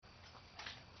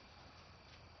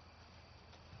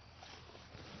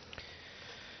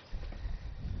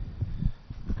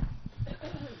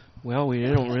Well, we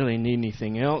don't really need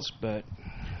anything else, but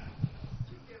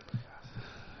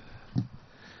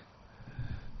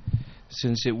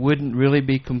since it wouldn't really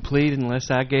be complete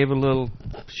unless I gave a little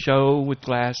show with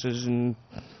glasses and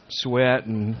sweat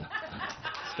and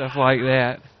stuff like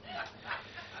that.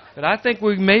 But I think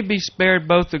we may be spared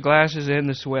both the glasses and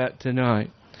the sweat tonight.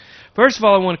 First of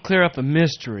all, I want to clear up a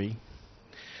mystery.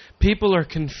 People are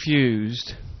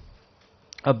confused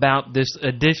about this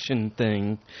addition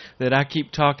thing that I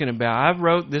keep talking about. I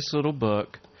wrote this little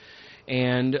book,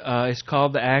 and it's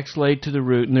called The Axe Laid to the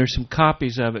Root, and there's some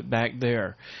copies of it back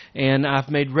there. And I've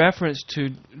made reference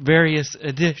to various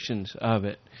editions of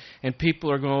it. And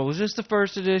people are going, well, is this the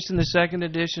first edition, the second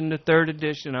edition, the third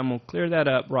edition? I'm going to clear that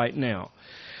up right now.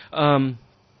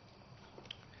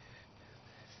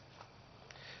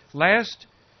 Last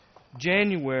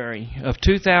January of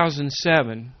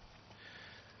 2007,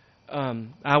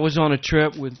 I was on a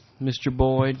trip with Mr.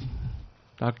 Boyd,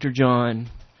 Dr. John,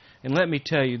 and let me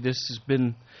tell you, this has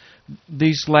been,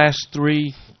 these last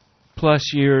 3+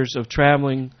 years of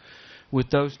traveling with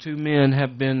those two men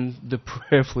have been the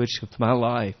privilege of my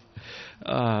life.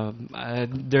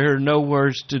 There are no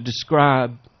words to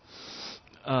describe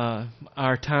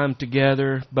our time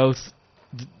together, both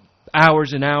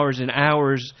hours and hours and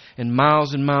hours and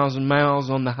miles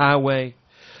on the highway,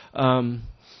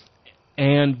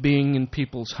 and being in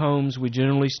people's homes. We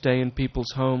generally stay in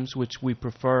people's homes, which we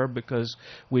prefer because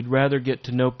we'd rather get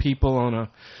to know people on a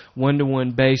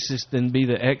one-to-one basis than be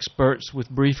the experts with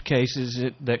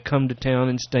briefcases that come to town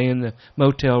and stay in the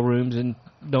motel rooms and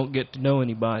don't get to know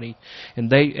anybody. And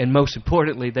most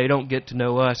importantly, they don't get to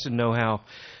know us and know how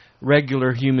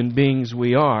regular human beings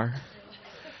we are.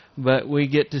 But we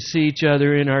get to see each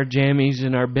other in our jammies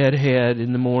and our bedhead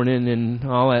in the morning and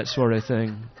all that sort of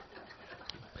thing.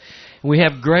 We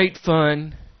have great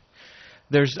fun.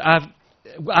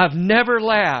 I've never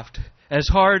laughed as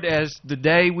hard as the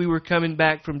day we were coming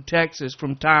back from Texas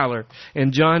from Tyler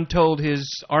and John told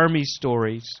his Army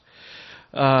stories.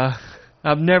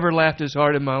 I've never laughed as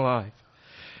hard in my life.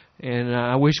 And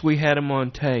I wish we had them on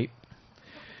tape.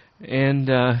 And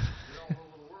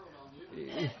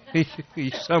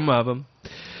some of them.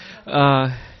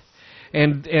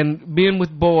 And being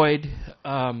with Boyd,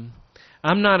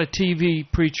 I'm not a TV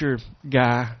preacher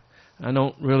guy. I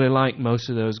don't really like most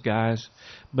of those guys.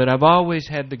 But I've always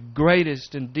had the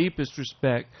greatest and deepest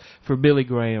respect for Billy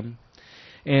Graham.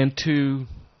 And to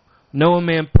know a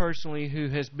man personally who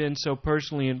has been so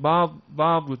personally involved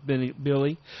with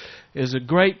Billy is a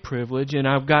great privilege. And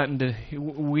I've gotten to,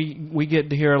 we get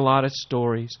to hear a lot of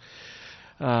stories.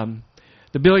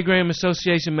 The Billy Graham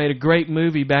Association made a great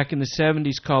movie back in the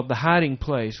 70s called The Hiding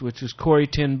Place, which was Corrie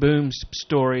ten Boom's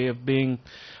story of being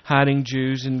hiding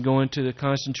Jews and going to the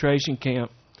concentration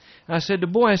camp. I said to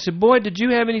Boyd, Boyd, did you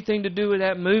have anything to do with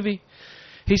that movie?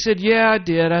 He said, yeah, I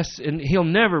did. And he'll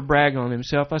never brag on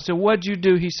himself. I said, what'd you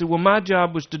do? He said, well, my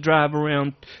job was to drive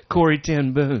around Corrie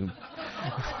ten Boom.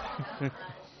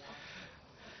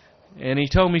 And he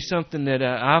told me something that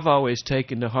I've always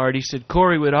taken to heart. He said,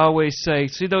 Corey would always say,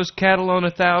 see those cattle on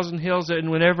 1,000 hills?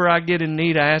 And whenever I get in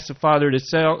need, I ask the Father to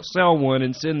sell one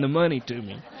and send the money to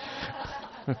me.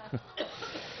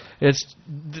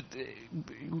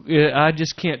 I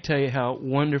just can't tell you how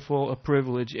wonderful a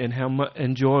privilege and how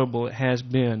enjoyable it has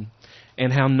been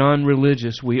and how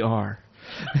non-religious we are.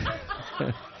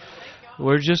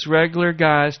 We're just regular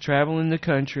guys traveling the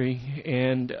country,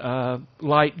 and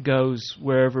light goes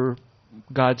wherever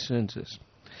God sends us.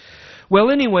 Well,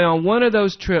 anyway, on one of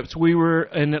those trips, we were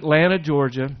in Atlanta,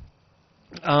 Georgia,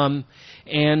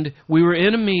 and we were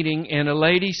in a meeting, and a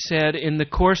lady said in the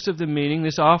course of the meeting,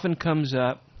 this often comes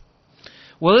up,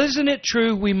 well, isn't it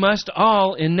true we must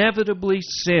all inevitably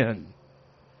sin?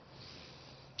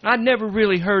 I'd never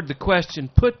really heard the question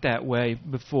put that way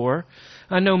before.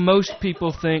 I know most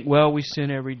people think, well, we sin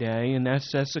every day, and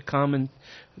that's a common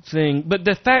thing. But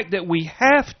the fact that we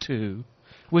have to,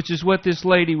 which is what this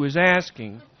lady was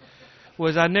asking,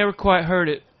 was I never quite heard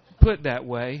it put that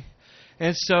way.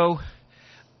 And so,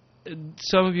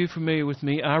 some of you familiar with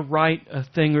me, I write a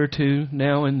thing or two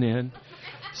now and then.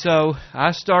 So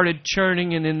I started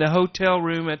churning, and in the hotel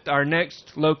room at our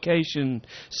next location,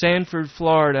 Sanford,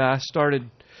 Florida, I started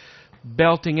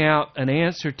belting out an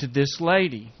answer to this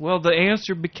lady. Well, the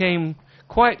answer became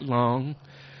quite long,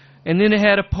 and then it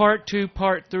had a part 2,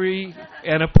 part 3,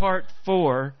 and a part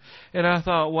 4, and I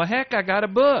thought, well, heck, I got a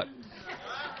book.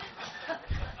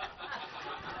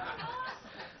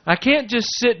 I can't just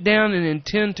sit down and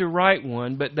intend to write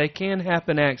one, but they can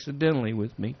happen accidentally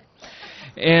with me.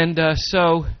 And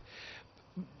so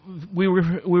we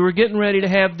were getting ready to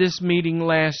have this meeting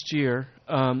last year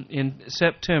in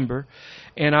September,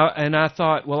 and I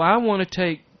thought, well, I want to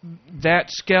take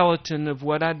that skeleton of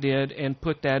what I did and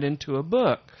put that into a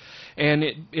book. And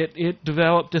it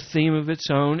developed a theme of its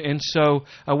own, and so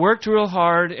I worked real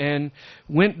hard and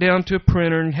went down to a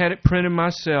printer and had it printed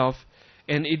myself,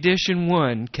 and edition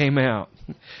 1 came out.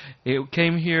 It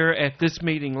came here at this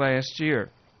meeting last year.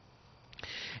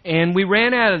 And we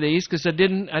ran out of these because I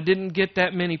didn't get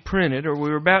that many printed, or we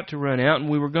were about to run out, and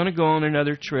we were going to go on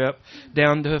another trip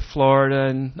down to Florida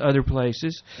and other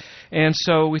places. And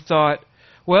so we thought,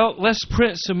 well, let's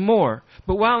print some more.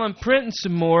 But while I'm printing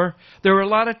some more, there were a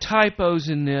lot of typos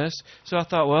in this. So I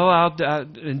thought, well,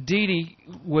 and Dee Dee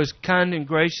was kind and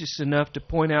gracious enough to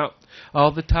point out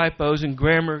all the typos and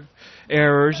grammar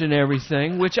errors and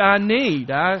everything, which I need.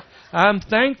 I'm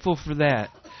thankful for that.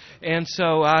 And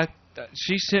so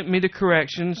she sent me the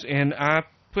corrections, and I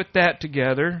put that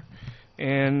together.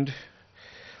 And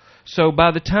so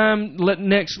by the time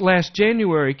last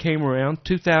January came around,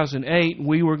 2008,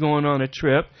 we were going on a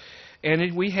trip,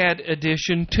 and we had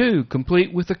edition 2,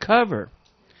 complete with a cover.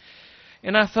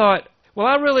 And I thought, well,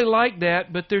 I really like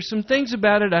that, but there's some things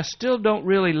about it I still don't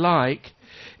really like.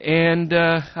 And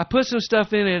I put some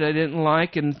stuff in it I didn't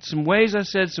like, and some ways I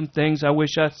said some things I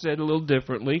wish I said a little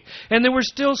differently. And there were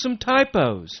still some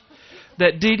typos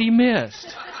that Dee Dee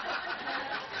missed.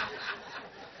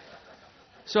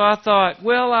 So I thought,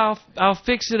 well, I'll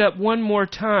fix it up one more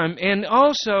time. And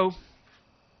also,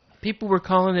 people were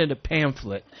calling it a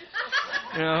pamphlet,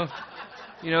 because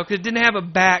it didn't have a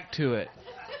back to it.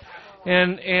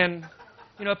 And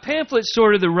a pamphlet's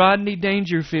sort of the Rodney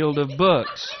Dangerfield of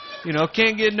books.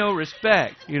 Can't get no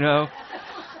respect.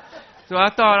 So I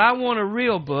thought, I want a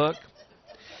real book.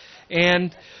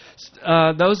 And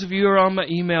those of you who are on my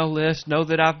email list know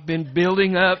that I've been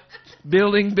building.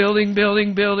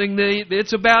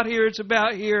 It's about here.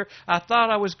 I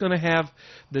thought I was going to have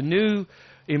the new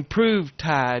improved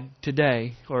Tide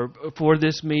today or for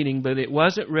this meeting, but it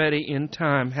wasn't ready in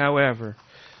time. However,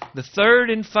 the third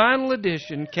and final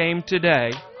edition came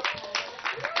today.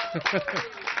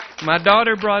 My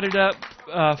daughter brought it up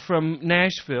from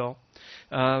Nashville.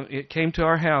 It came to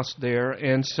our house there,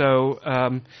 and so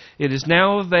it is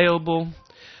now available.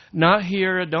 Not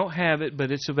here, I don't have it,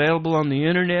 but it's available on the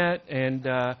internet, and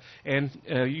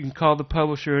you can call the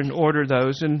publisher and order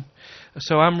those, and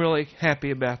so I'm really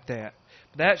happy about that.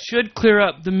 That should clear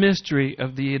up the mystery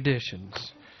of the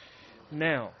editions.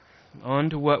 Now, on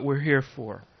to what we're here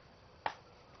for.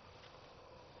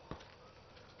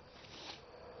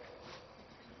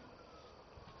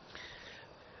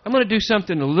 I'm going to do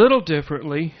something a little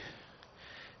differently,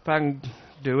 if I can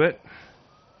do it.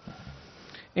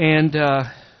 And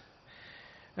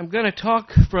I'm going to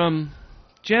talk from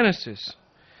Genesis.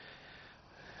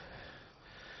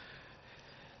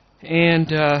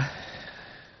 And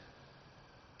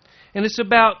it's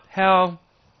about how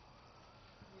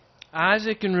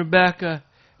Isaac and Rebekah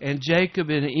and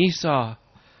Jacob and Esau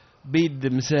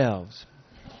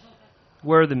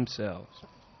were themselves.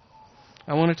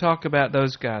 I want to talk about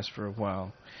those guys for a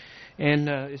while. And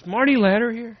is Marty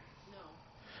Ladder here? No.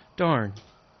 Darn.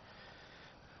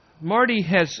 Marty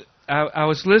has... I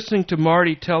was listening to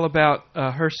Marty tell about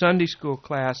her Sunday school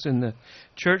class in the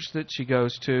church that she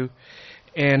goes to,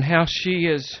 and how she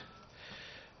is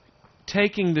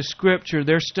taking the scripture.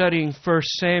 They're studying 1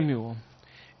 Samuel,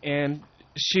 and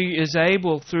she is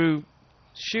able, through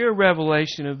sheer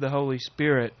revelation of the Holy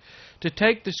Spirit, to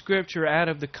take the scripture out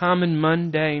of the common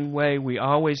mundane way we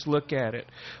always look at it,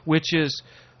 which is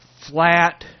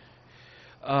flat,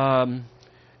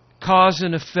 cause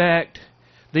and effect.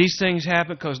 These things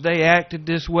happen because they acted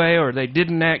this way or they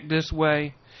didn't act this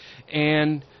way.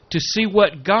 And to see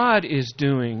what God is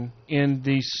doing in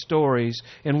these stories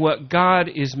and what God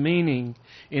is meaning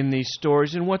in these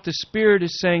stories and what the Spirit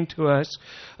is saying to us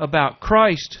about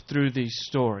Christ through these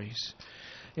stories.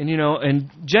 And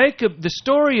Jacob, the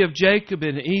story of Jacob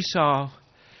and Esau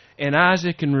and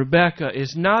Isaac and Rebekah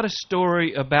is not a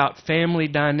story about family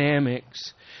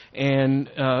dynamics and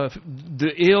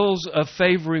the ills of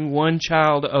favoring one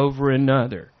child over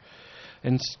another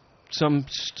and some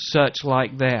such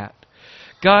like that.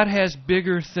 God has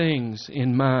bigger things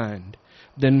in mind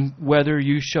than whether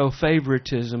you show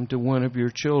favoritism to one of your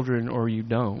children or you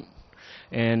don't,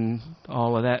 and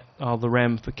all of that, all the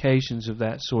ramifications of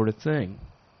that sort of thing.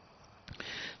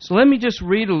 So let me just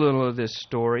read a little of this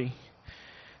story,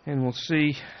 and we'll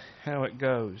see how it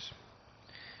goes.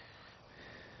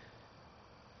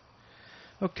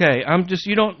 Okay,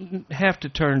 you don't have to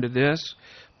turn to this.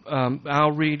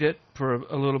 I'll read it for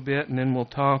a little bit, and then we'll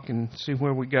talk and see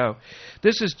where we go.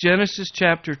 This is Genesis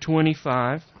chapter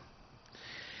 25,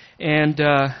 and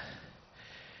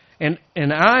And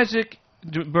Isaac,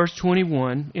 verse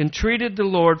 21, entreated the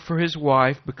Lord for his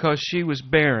wife because she was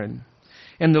barren.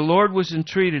 And the Lord was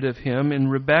entreated of him,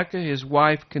 and Rebekah his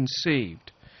wife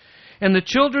conceived. And the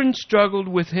children struggled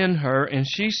within her, and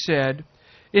she said,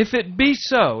 if it be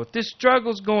so, if this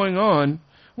struggle's going on,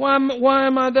 why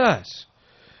am I thus?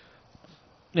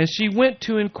 And she went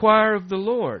to inquire of the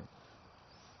Lord.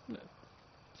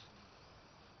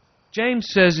 James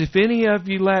says, if any of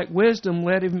you lack wisdom,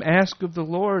 let him ask of the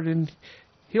Lord, and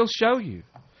He'll show you.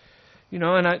 You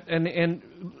know, and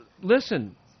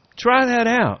listen, try that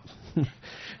out.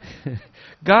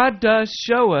 God does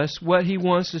show us what He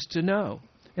wants us to know.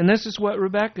 And this is what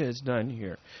Rebekah has done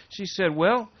here. She said,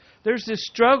 well, there's this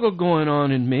struggle going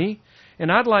on in me,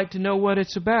 and I'd like to know what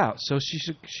it's about. So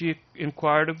she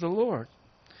inquired of the Lord.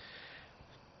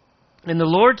 And the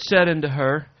Lord said unto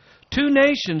her, 2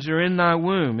 nations are in thy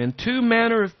womb, and 2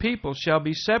 manner of people shall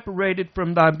be separated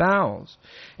from thy bowels.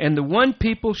 And the one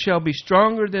people shall be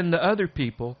stronger than the other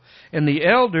people, and the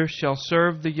elder shall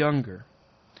serve the younger.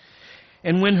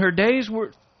 And when her days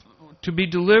were to be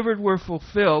delivered were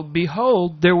fulfilled,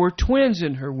 behold, there were twins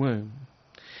in her womb.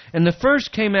 And the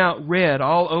first came out red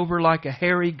all over like a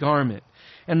hairy garment,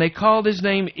 and they called his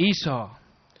name Esau.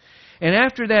 And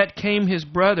after that came his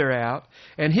brother out,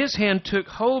 and his hand took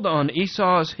hold on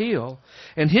Esau's heel,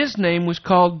 and his name was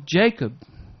called Jacob.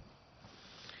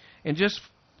 And just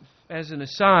as an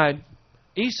aside,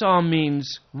 Esau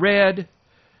means red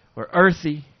or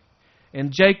earthy,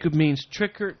 and Jacob means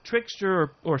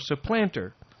trickster or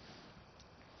supplanter.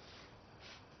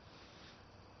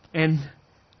 And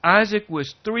Isaac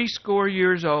was 80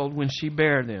 years old when she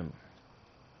bare them.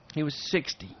 He was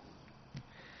 60.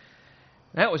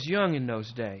 That was young in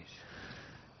those days.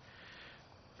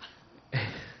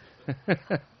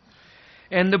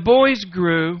 And the boys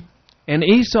grew, and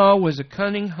Esau was a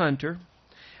cunning hunter,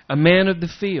 a man of the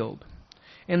field.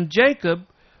 And Jacob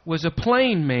was a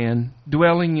plain man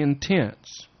dwelling in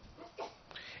tents.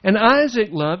 And Isaac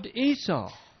loved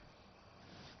Esau,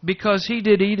 because he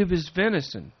did eat of his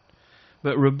venison.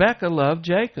 But Rebekah loved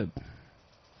Jacob.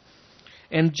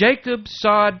 And Jacob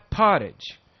sod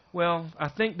pottage. Well, I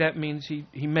think that means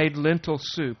he made lentil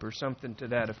soup or something to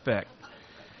that effect.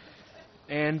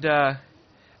 And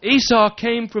Esau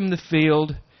came from the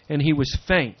field, and he was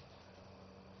faint.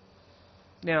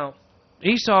 Now,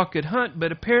 Esau could hunt,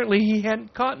 but apparently he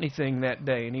hadn't caught anything that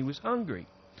day, and he was hungry.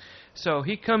 So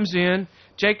he comes in.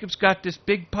 Jacob's got this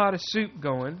big pot of soup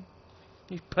going.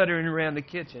 He's puttering around the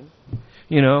kitchen,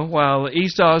 you know, while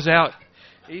Esau's out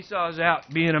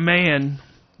being a man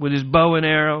with his bow and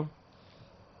arrow.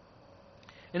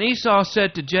 And Esau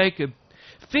said to Jacob,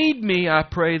 feed me, I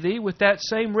pray thee, with that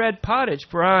same red pottage,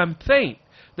 for I am faint.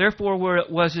 Therefore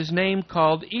was his name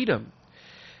called Edom.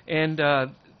 And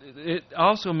it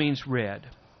also means red.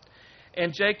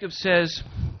 And Jacob says,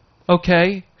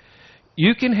 okay,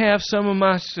 you can have some of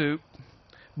my soup,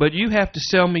 but you have to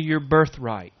sell me your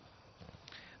birthright.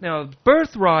 Now,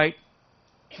 birthright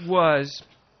was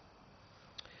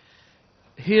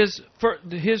his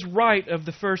right of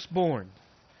the firstborn.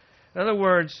 In other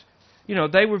words, you know,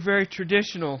 they were very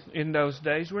traditional in those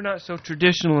days. We're not so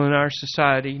traditional in our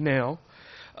society now.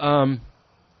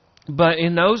 But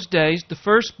in those days, the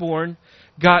firstborn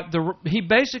he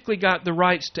basically got the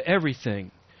rights to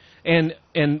everything. And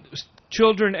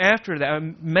children after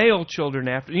that, male children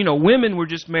after, you know, women were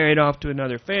just married off to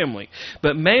another family.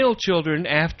 But male children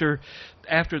after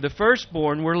the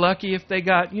firstborn were lucky if they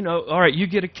got, you know, all right, you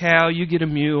get a cow, you get a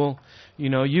mule, you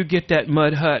know, you get that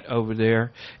mud hut over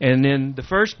there, and then the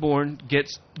firstborn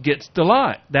gets the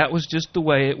lot. That was just the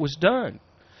way it was done.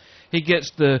 He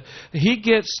gets the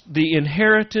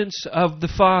inheritance of the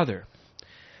father.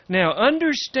 Now,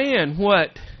 understand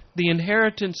what the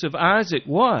inheritance of Isaac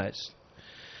was.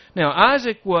 Now,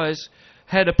 Isaac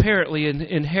had apparently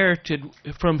inherited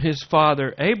from his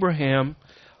father Abraham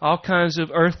all kinds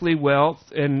of earthly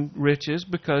wealth and riches,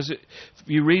 because if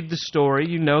you read the story,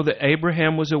 you know that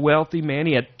Abraham was a wealthy man.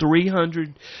 He had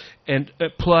 300 and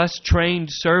plus trained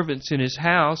servants in his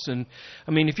house. And,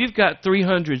 I mean, if you've got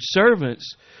 300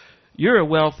 servants, you're a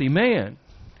wealthy man.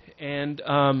 And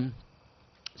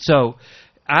so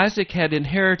Isaac had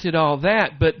inherited all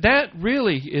that, but that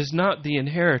really is not the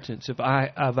inheritance of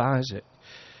Isaac.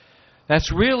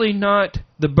 That's really not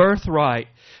the birthright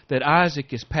that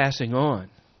Isaac is passing on.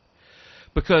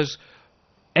 Because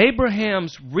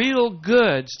Abraham's real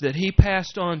goods that he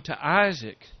passed on to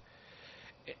Isaac,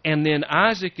 and then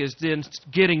Isaac is then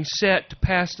getting set to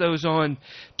pass those on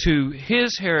to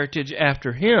his heritage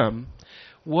after him,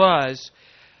 was,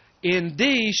 in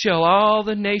thee shall all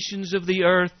the nations of the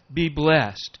earth be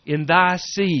blessed, in thy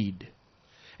seed.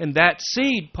 And that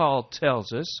seed, Paul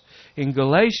tells us in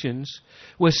Galatians,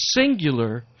 was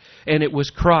singular, and it was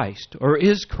Christ, or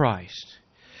is Christ.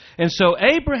 And so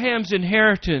Abraham's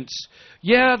inheritance,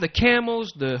 yeah, the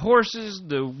camels, the horses,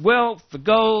 the wealth, the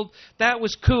gold, that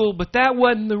was cool, but that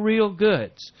wasn't the real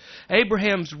goods.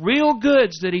 Abraham's real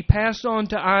goods that he passed on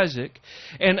to Isaac,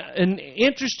 and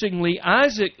interestingly,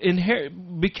 Isaac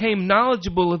became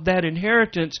knowledgeable of that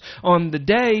inheritance on the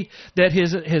day that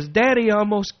his daddy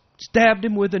almost stabbed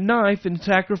him with a knife and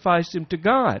sacrificed him to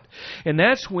God. And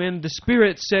that's when the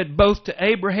Spirit said both to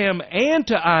Abraham and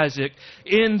to Isaac,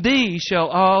 "In thee shall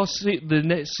all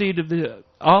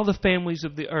the families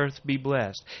of the earth be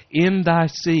blessed." In thy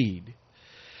seed.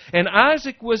 And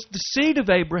Isaac was the seed of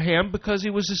Abraham because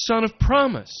he was the son of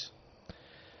promise.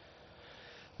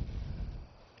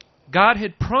 God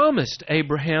had promised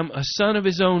Abraham a son of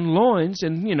his own loins,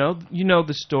 and you know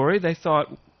the story.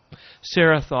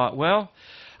 Sarah thought, well,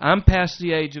 I'm past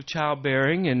the age of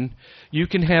childbearing, and you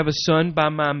can have a son by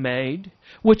my maid,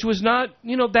 which was not,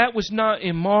 that was not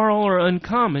immoral or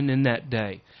uncommon in that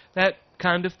day. That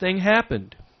kind of thing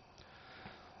happened.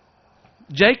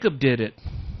 Jacob did it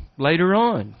later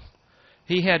on.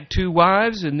 He had 2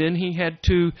 wives, and then he had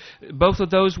both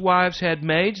of those wives had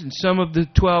maids, and some of the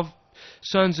 12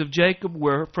 sons of Jacob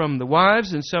were from the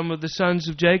wives, and some of the sons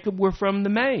of Jacob were from the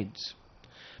maids.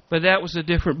 But that was a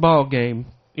different ball game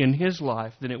in his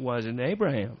life than it was in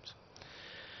Abraham's.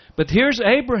 But here's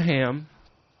Abraham,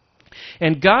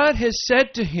 and God has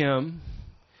said to him,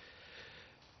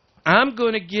 I'm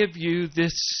going to give you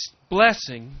this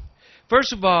blessing.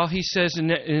 First of all, he says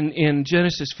in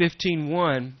Genesis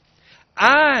 15:1,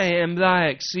 I am thy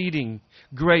exceeding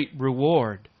great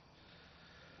reward.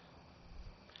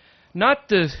 Not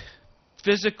the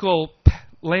physical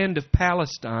land of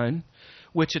Palestine,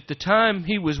 which at the time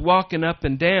he was walking up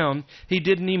and down, he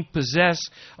didn't even possess.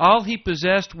 All he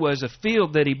possessed was a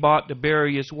field that he bought to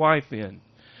bury his wife in.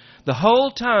 The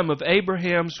whole time of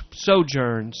Abraham's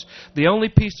sojourns, the only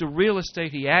piece of real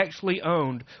estate he actually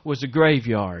owned was a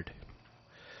graveyard.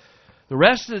 The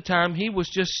rest of the time, he was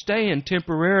just staying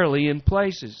temporarily in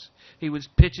places. He would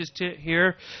pitch his tent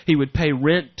here. He would pay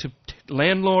rent to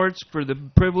landlords for the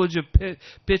privilege of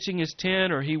pitching his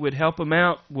tent, or he would help them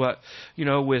out,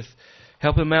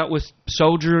 help him out with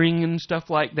soldiering and stuff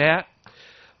like that.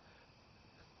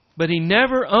 But he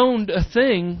never owned a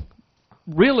thing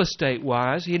real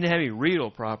estate-wise. He didn't have any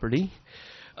real property,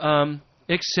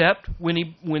 except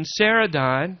when Sarah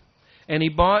died, and he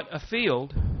bought a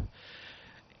field,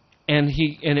 and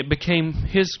it became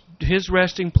his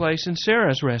resting place and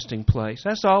Sarah's resting place.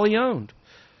 That's all he owned.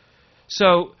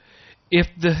 So if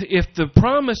the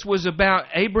promise was about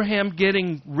Abraham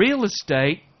getting real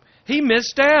estate, he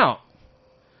missed out.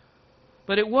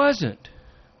 But it wasn't.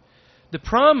 The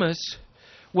promise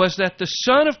was that the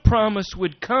Son of Promise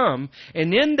would come,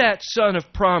 and in that Son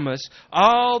of Promise,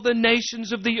 all the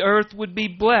nations of the earth would be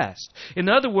blessed. In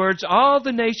other words, all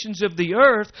the nations of the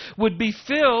earth would be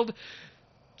filled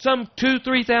some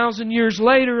 2,000-3,000 years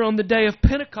later on the day of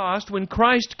Pentecost, when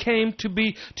Christ came to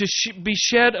be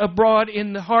shed abroad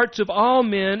in the hearts of all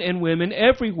men and women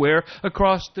everywhere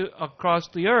across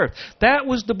the earth. That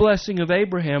was the blessing of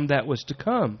Abraham that was to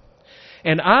come.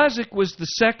 And Isaac was the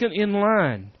second in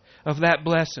line of that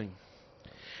blessing.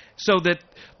 So that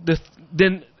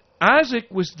then Isaac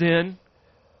was then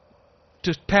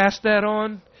to pass that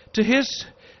on to his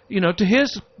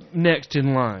next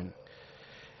in line.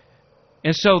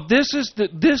 And so this is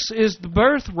the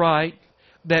birthright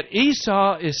that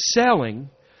Esau is selling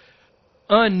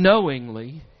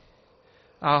unknowingly,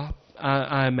 I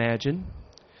imagine.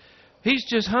 He's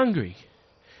just hungry.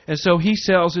 And so he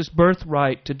sells his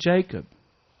birthright to Jacob.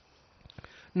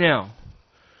 Now,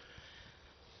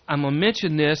 I'm going to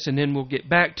mention this and then we'll get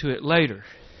back to it later.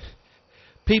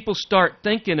 People start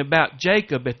thinking about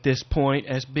Jacob at this point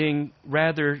as being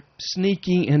rather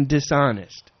sneaky and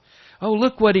dishonest. Oh,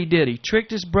 look what he did. He tricked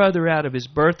his brother out of his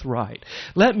birthright.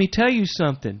 Let me tell you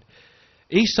something.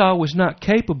 Esau was not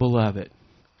capable of it.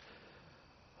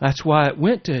 That's why it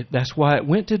went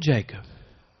to Jacob.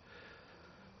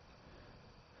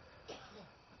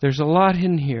 There's a lot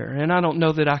in here, and I don't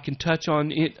know that I can touch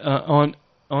on it on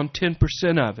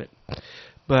 10% of it.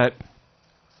 But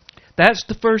that's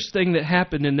the first thing that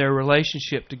happened in their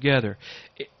relationship together.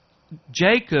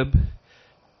 Jacob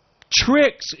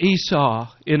tricks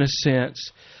Esau, in a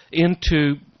sense,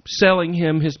 into selling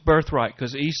him his birthright,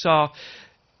 because Esau,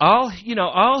 all he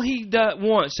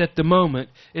wants at the moment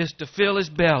is to fill his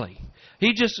belly.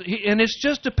 And it's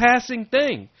just a passing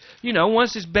thing.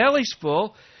 Once his belly's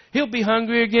full, He'll be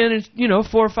hungry again in, 4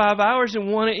 or 5 hours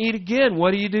and want to eat again.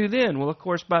 What do you do then? Well, of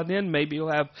course, by then maybe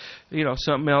you'll have,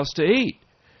 something else to eat.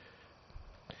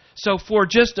 So for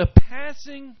just a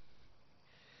passing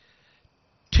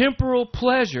temporal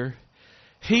pleasure,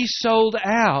 he sold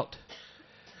out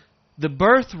the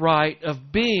birthright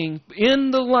of being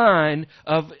in the line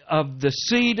of the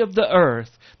seed of the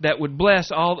earth that would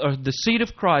bless all, or the seed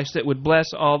of Christ that would bless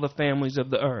all the families of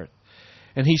the earth.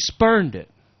 And he spurned it.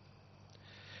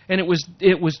 And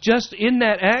it was just in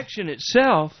that action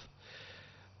itself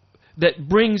that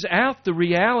brings out the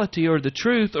reality or the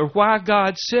truth, or why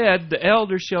God said the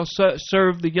elder shall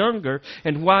serve the younger,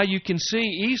 and why you can see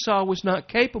Esau was not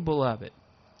capable of it.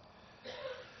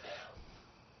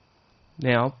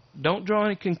 Now, don't draw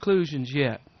any conclusions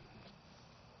yet.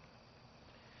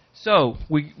 So,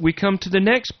 we come to the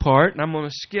next part, and I'm going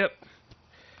to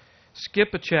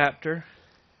skip a chapter.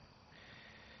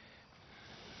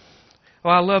 Oh,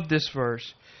 I love this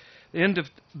verse. The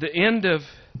end of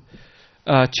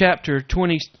chapter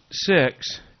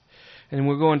 26, and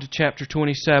we're going to chapter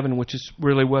 27, which is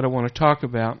really what I want to talk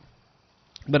about.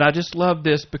 But I just love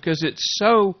this because it's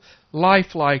so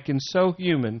lifelike and so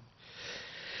human.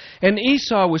 And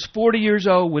Esau was 40 years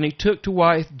old when he took to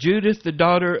wife Judith, the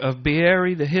daughter of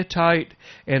Beeri the Hittite,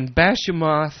 and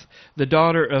Bashemoth, the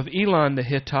daughter of Elon the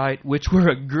Hittite, which were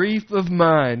a grief of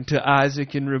mine to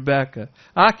Isaac and Rebekah.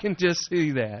 I can just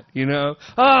see that,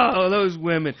 Oh, those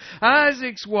women.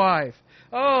 Isaac's wife.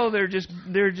 Oh, they're just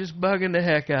bugging the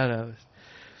heck out of us.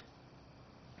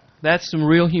 That's some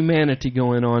real humanity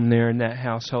going on there in that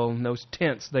household, in those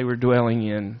tents they were dwelling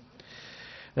in.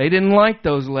 They didn't like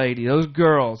those ladies, those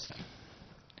girls.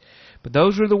 But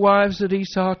those were the wives that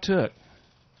Esau took.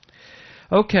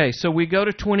 Okay, so we go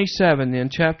to 27 then,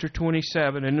 chapter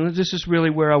 27, and this is really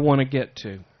where I want to get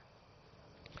to.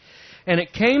 And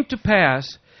it came to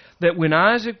pass that when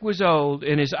Isaac was old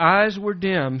and his eyes were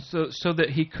dim so that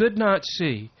he could not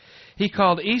see, he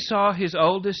called Esau his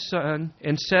oldest son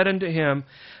and said unto him,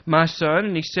 My son,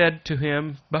 and he said to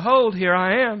him, Behold, here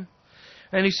I am.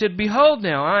 And he said, Behold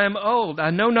now, I am old, I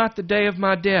know not the day of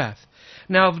my death.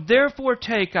 Now therefore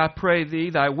take, I pray thee,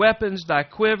 thy weapons, thy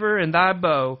quiver, and thy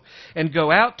bow, and go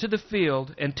out to the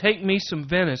field, and take me some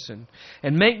venison,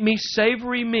 and make me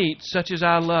savory meat such as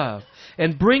I love,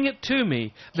 and bring it to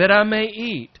me, that I may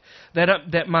eat,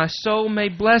 that my soul may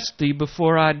bless thee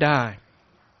before I die.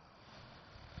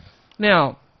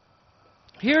 Now,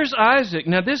 here's Isaac.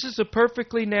 Now this is a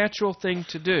perfectly natural thing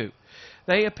to do.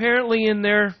 They apparently in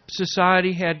their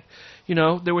society had,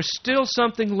 there was still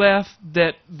something left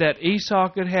that Esau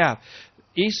could have.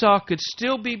 Esau could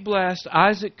still be blessed.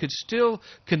 Isaac could still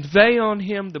convey on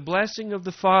him the blessing of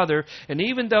the father. And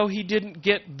even though he didn't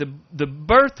get the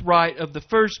birthright of the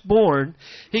firstborn,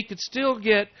 he could still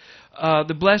get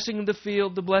the blessing of the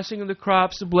field, the blessing of the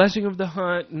crops, the blessing of the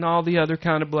hunt, and all the other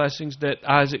kind of blessings that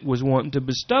Isaac was wanting to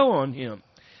bestow on him.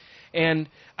 And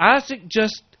Isaac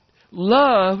just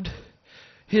loved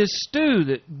his stew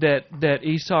that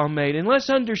Esau made. And let's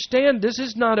understand, this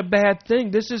is not a bad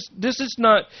thing. This is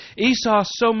not Esau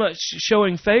so much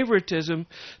showing favoritism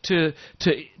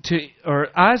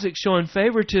or Isaac showing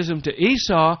favoritism to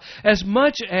Esau, as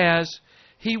much as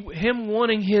him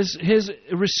wanting his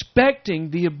respecting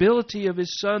the ability of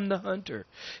his son the hunter,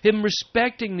 him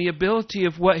respecting the ability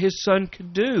of what his son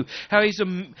could do. How he's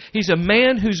a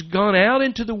man who's gone out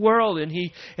into the world, and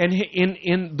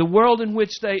in the world in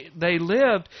which they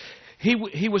lived,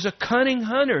 he was a cunning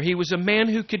hunter. He was a man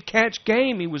who could catch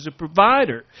game. He was a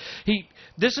provider.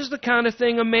 This is the kind of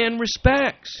thing a man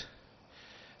respects.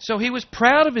 So he was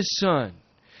proud of his son,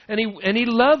 and he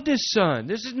loved his son.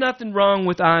 This is nothing wrong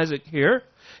with Isaac here.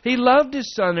 He loved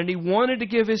his son, and he wanted to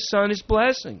give his son his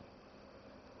blessing.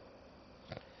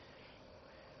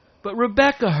 But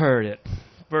Rebekah heard it.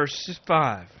 Verse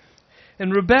 5.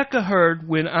 And Rebekah heard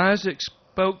when Isaac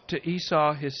spoke to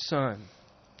Esau his son.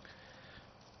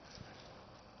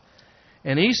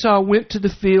 And Esau went to the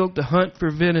field to hunt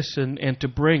for venison and to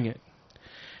bring it.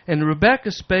 And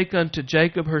Rebekah spake unto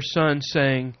Jacob her son,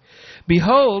 saying,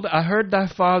 Behold, I heard thy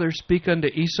father speak unto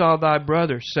Esau thy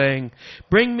brother, saying,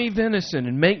 Bring me venison,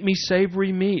 and make me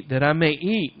savory meat, that I may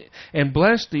eat, and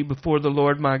bless thee before the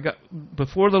Lord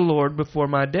before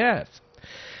my death.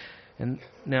 And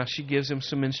now she gives him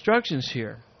some instructions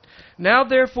here. Now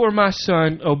therefore, my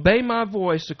son, obey my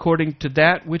voice according to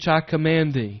that which I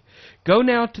command thee. Go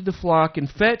now to the flock, and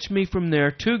fetch me from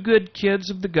there 2 good kids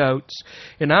of the goats,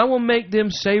 and I will make them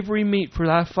savory meat for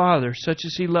thy father, such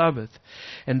as he loveth.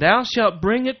 And thou shalt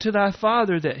bring it to thy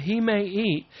father, that he may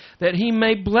eat, that he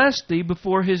may bless thee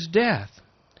before his death.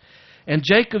 And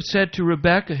Jacob said to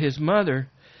Rebekah his mother,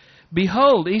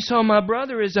 Behold, Esau my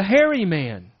brother is a hairy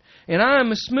man, and I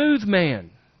am a smooth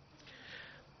man.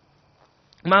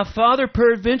 My father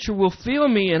peradventure will feel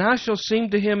me, and I shall seem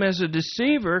to him as a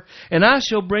deceiver, and I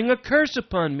shall bring a curse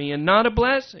upon me, and not a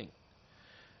blessing.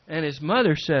 And his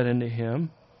mother said unto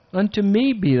him, Unto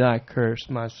me be thy curse,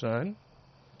 my son.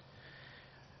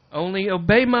 Only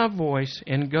obey my voice,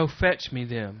 and go fetch me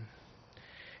them.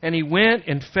 And he went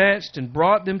and fetched and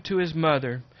brought them to his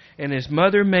mother, and his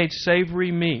mother made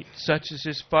savory meat, such as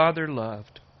his father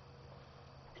loved.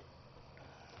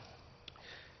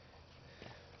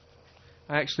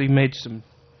 I actually made some,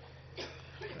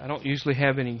 I don't usually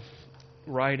have any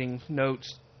writing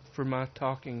notes for my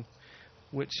talking,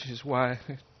 which is why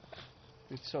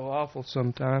it's so awful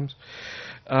sometimes.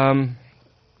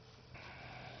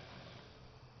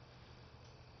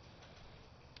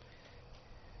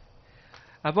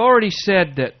 I've already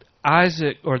said that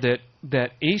Isaac, or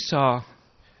that Esau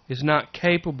is not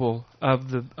capable of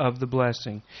the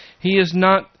blessing. He's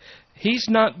not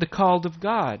the called of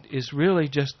God, is really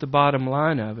just the bottom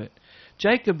line of it.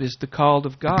 Jacob is the called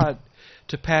of God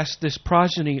to pass this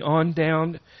progeny on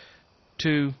down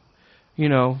to,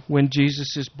 when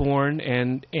Jesus is born,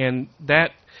 and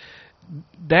that's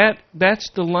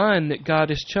the line that God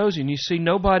has chosen. You see,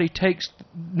 nobody takes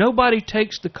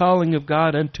the calling of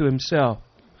God unto himself.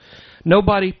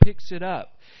 Nobody picks it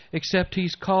up except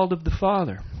he's called of the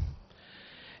Father.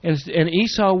 And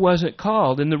Esau wasn't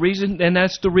called, and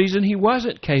that's the reason he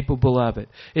wasn't capable of it.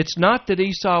 It's not that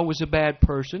Esau was a bad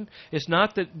person. It's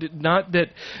not that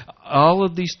all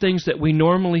of these things that we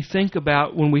normally think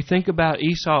about when we think about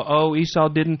Esau. Oh, Esau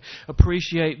didn't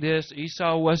appreciate this.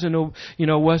 Esau wasn't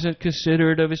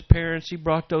considerate of his parents. He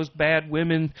brought those bad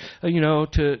women. He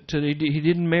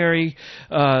didn't marry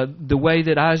the way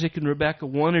that Isaac and Rebekah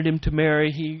wanted him to marry.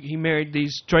 He married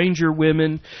these stranger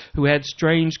women who had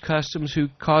strange customs, who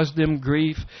caused them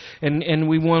grief, and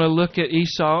we want to look at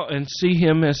Esau and see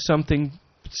him as something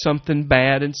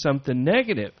bad and something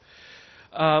negative.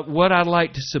 What I'd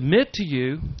like to submit to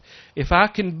you, if I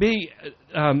can be,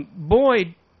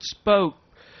 Boyd spoke,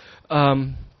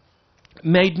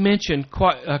 made mention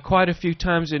quite a few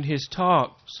times in his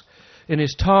talk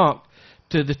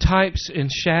to the types and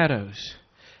shadows,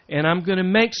 and I'm going to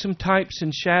make some types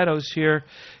and shadows here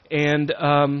and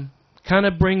kind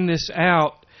of bring this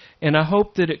out. And I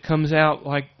hope that it comes out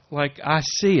like I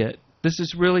see it. This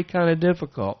is really kind of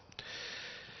difficult.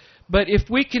 But if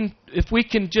we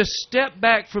can just step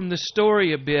back from the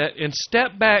story a bit and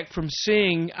step back from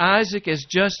seeing Isaac as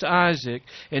just Isaac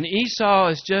and Esau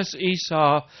as just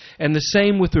Esau, and the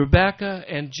same with Rebekah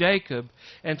and Jacob,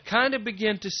 and kind of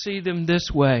begin to see them this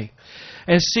way.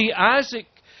 And see Isaac.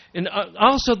 And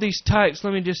also these types,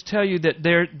 let me just tell you that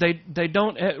they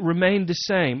don't remain the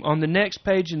same. On the next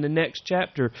page in the next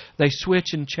chapter, they switch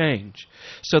and change.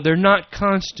 So they're not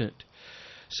constant.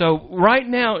 So right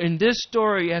now in this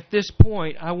story, at this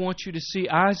point, I want you to see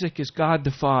Isaac as God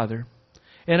the Father.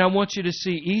 And I want you to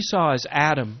see Esau as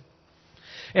Adam.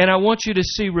 And I want you to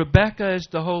see Rebekah as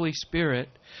the Holy Spirit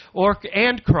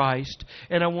and Christ.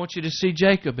 And I want you to see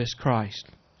Jacob as Christ.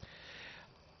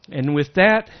 And with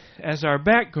that as our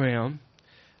background,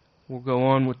 we'll go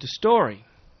on with the story.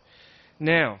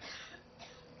 Now,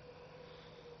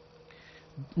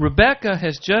 Rebekah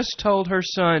has just told her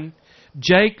son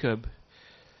Jacob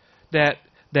that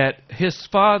his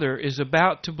father is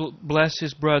about to bless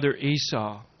his brother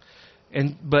Esau.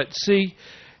 But see,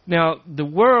 now the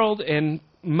world and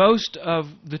most of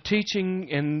the teaching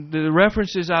and the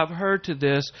references I've heard to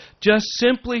this just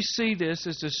simply see this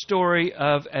as a story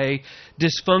of a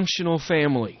dysfunctional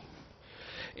family.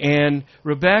 And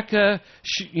Rebekah,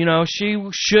 she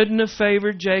shouldn't have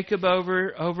favored Jacob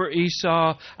over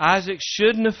Esau. Isaac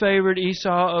shouldn't have favored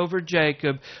Esau over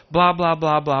Jacob. Blah, blah,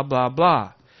 blah, blah, blah,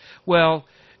 blah. Well,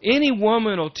 any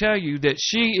woman will tell you that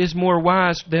she is more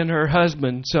wise than her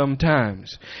husband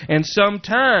sometimes. And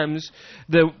sometimes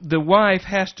the wife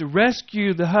has to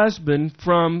rescue the husband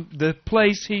from the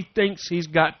place he thinks he's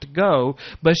got to go,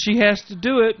 but she has to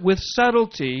do it with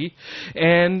subtlety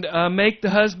and make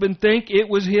the husband think it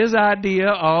was his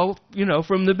idea all,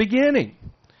 from the beginning.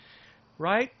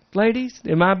 Right, ladies?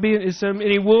 Is there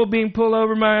any wool being pulled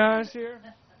over my eyes here?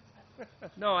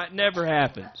 No, it never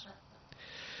happens.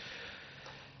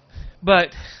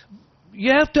 But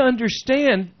you have to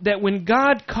understand that when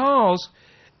God calls,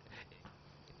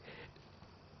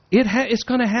 it's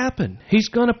going to happen. He's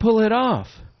going to pull it off.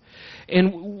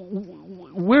 And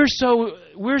we're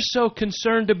so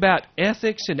concerned about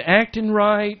ethics and acting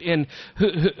right and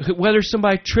whether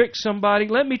somebody tricks somebody.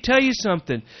 Let me tell you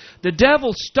something. The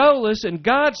devil stole us, and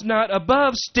God's not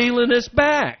above stealing us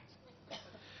back.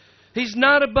 He's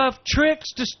not above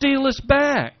tricks to steal us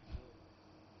back.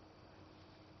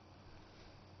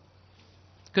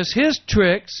 Because his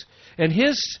tricks and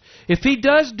if he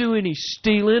does do any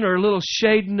stealing or a little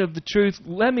shading of the truth,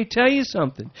 let me tell you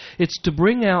something. It's to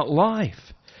bring out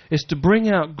life. It's to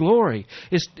bring out glory.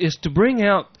 It's to bring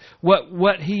out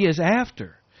what he is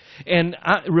after. And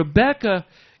Rebecca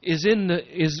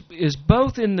is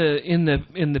both in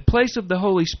the place of the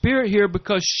Holy Spirit here,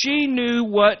 because she knew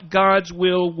what God's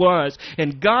will was.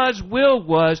 And God's will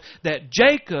was that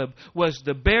Jacob was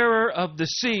the bearer of the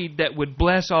seed that would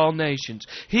bless all nations.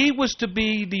 He was to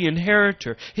be the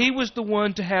inheritor. He was the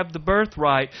one to have the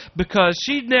birthright, because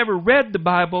she'd never read the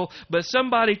Bible, but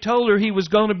somebody told her he was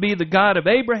going to be the God of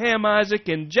Abraham, Isaac,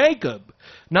 and Jacob,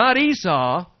 not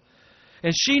Esau.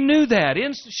 And she knew that.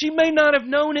 She may not have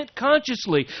known it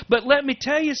consciously, but let me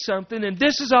tell you something, and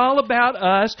this is all about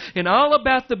us and all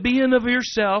about the being of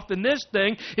yourself, and this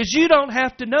thing is you don't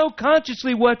have to know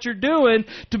consciously what you're doing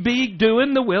to be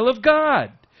doing the will of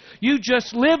God. You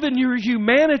just live in your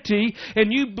humanity and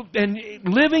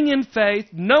living in faith,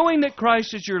 knowing that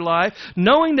Christ is your life,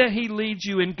 knowing that He leads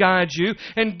you and guides you.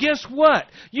 And guess what?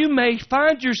 You may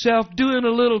find yourself doing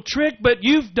a little trick, but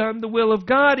you've done the will of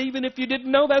God even if you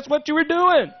didn't know that's what you were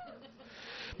doing.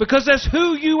 Because that's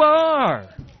who you are.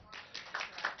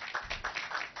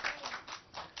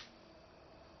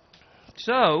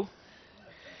 So,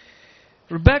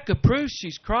 Rebecca proves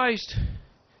she's Christ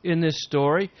in this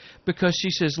story, because she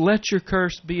says, let your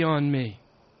curse be on me.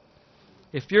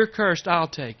 If you're cursed, I'll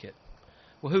take it.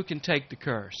 Well, who can take the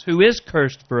curse? Who is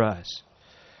cursed for us?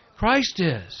 Christ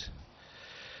is.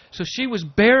 So she was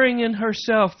bearing in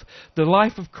herself the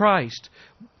life of Christ.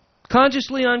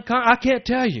 Consciously, I can't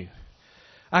tell you.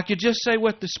 I could just say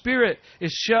what the Spirit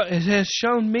has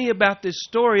shown me about this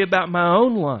story, about my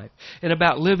own life, and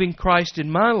about living Christ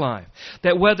in my life.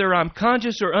 That whether I'm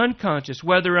conscious or unconscious,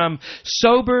 whether I'm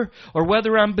sober or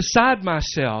whether I'm beside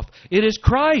myself, it is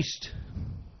Christ.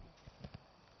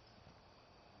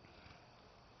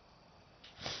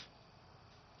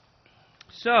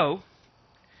 So,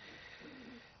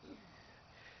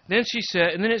 then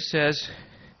it says,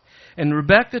 and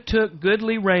Rebekah took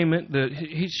goodly raiment.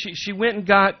 She went and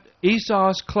got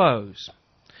Esau's clothes.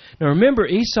 Now remember,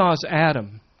 Esau's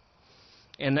Adam,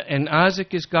 and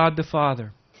Isaac is God the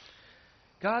Father.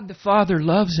 God the Father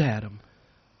loves Adam.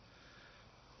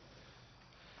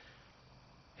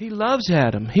 He loves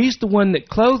Adam. He's the one that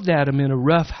clothed Adam in a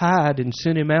rough hide and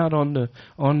sent him out on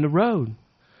the road.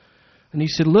 And He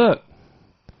said, look,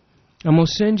 I'm going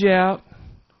to send you out.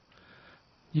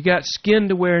 You got skin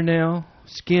to wear now.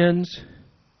 Skins.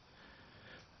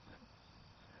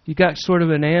 You got sort of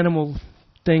an animal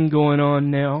thing going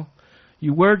on now.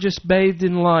 You were just bathed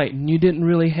in light, and you didn't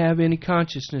really have any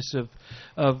consciousness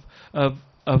of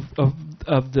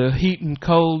the heat and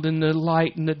cold and the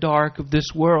light and the dark of this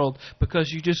world,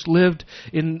 because you just lived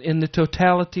in the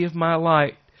totality of my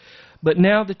light. But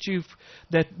now that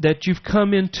you've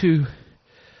come into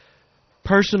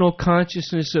personal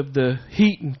consciousness of the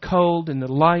heat and cold and the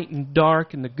light and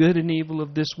dark and the good and evil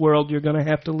of this world, you're going to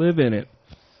have to live in it.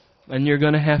 And you're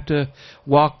going to have to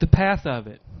walk the path of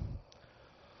it.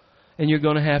 And you're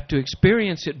going to have to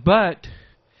experience it. But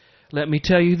let me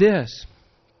tell you this.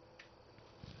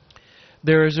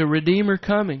 There is a Redeemer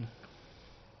coming.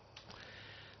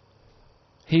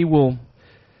 He will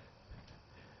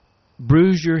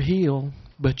bruise your heel,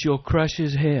 but you'll crush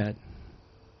his head.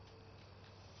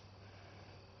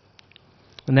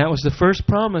 And that was the first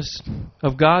promise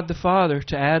of God the Father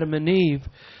to Adam and Eve,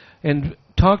 and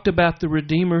talked about the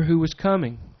Redeemer who was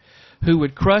coming, who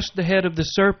would crush the head of the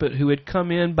serpent, who had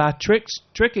come in by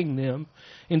tricking them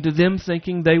into them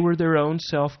thinking they were their own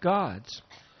self-gods.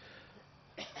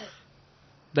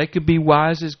 They could be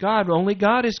wise as God. Only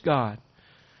God is God.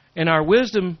 And our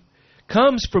wisdom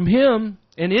comes from Him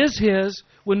and is His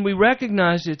when we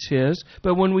recognize it's His.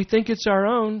 But when we think it's our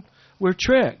own, we're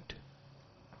tricked.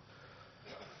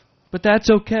 But that's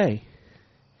okay.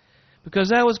 Because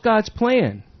that was God's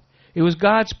plan. It was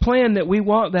God's plan that we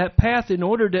walk that path in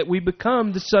order that we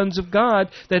become the sons of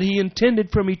God that He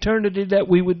intended from eternity that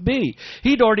we would be.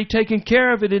 He'd already taken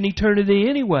care of it in eternity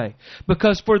anyway.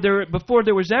 Because before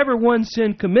there was ever one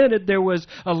sin committed, there was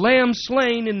a lamb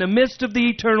slain in the midst of the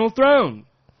eternal throne.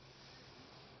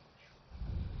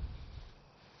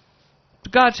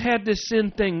 God's had this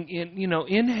sin thing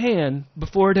in hand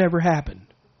before it ever happened.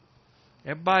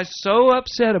 Everybody's so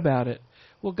upset about it.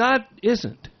 Well, God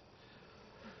isn't.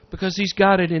 Because He's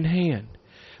got it in hand.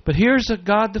 But here's a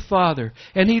God the Father.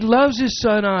 And He loves His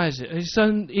son His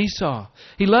son Esau.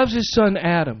 He loves His son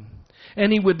Adam.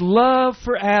 And He would love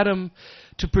for Adam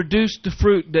to produce the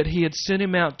fruit that He had sent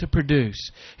him out to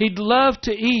produce. He'd love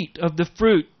to eat of the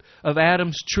fruit of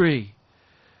Adam's tree.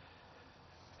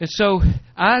 And so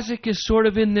Isaac is sort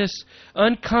of in this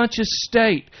unconscious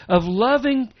state of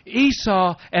loving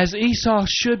Esau as Esau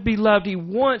should be loved. He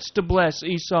wants to bless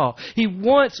Esau. He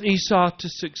wants Esau to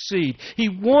succeed. He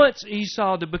wants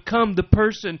Esau to become the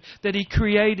person that he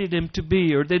created him to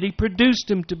be, or that he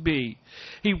produced him to be.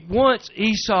 He wants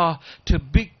Esau to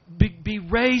be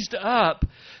raised up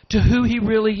to who he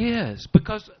really is.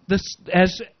 Because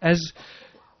as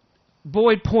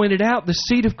Boyd pointed out, the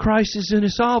seed of Christ is in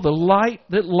us all, the light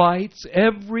that lights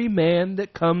every man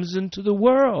that comes into the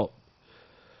world.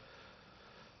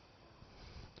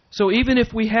 So even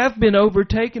if we have been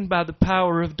overtaken by the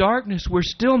power of darkness, we're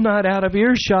still not out of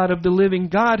earshot of the living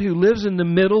God who lives in the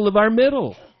middle of our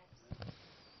middle.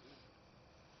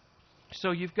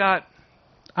 So you've got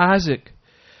Isaac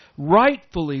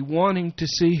rightfully wanting to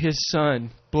see his son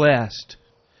blessed.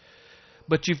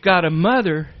 But you've got a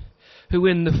mother who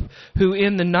in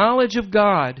the knowledge of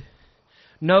God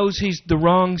knows he's the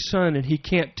wrong son and he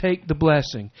can't take the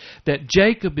blessing. That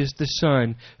Jacob is the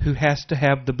son who has to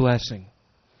have the blessing.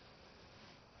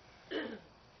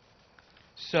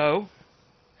 So,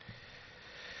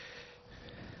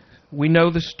 we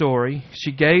know the story.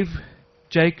 She gave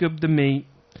Jacob the meat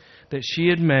that she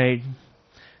had made.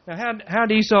 Now, how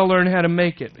did Esau learn how to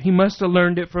make it? He must have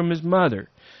learned it from his mother.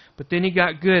 But then he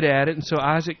got good at it, and so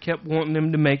Isaac kept wanting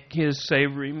him to make his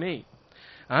savory meat.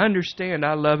 I understand.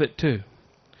 I love it too.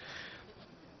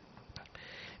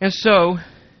 And so,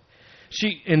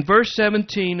 in verse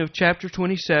 17 of chapter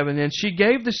 27, and she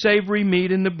gave the savory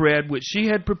meat and the bread which she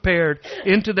had prepared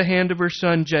into the hand of her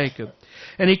son Jacob.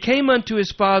 And he came unto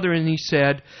his father, and he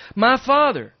said, My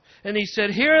father. And he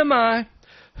said, Here am I.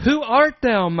 Who art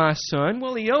thou, my son?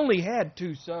 Well, he only had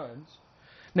 2 sons.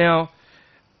 Now,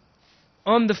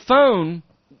 on the phone,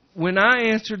 when I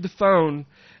answered the phone,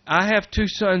 I have 2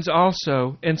 sons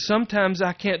also, and sometimes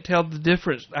I can't tell the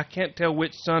difference. I can't tell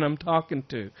which son I'm talking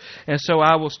to. And so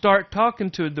I will start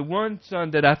talking to the one son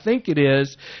that I think it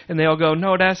is, and they'll go,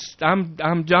 No,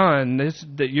 I'm John.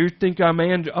 That you think I'm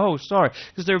Andrew. Oh, sorry.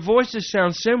 Because their voices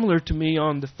sound similar to me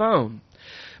on the phone.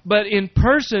 But in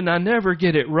person, I never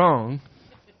get it wrong.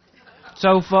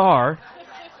 So far.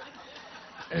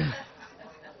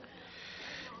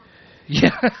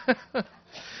 Yeah.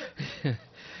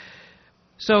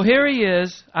 So here he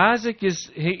is. Isaac is,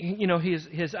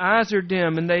 his eyes are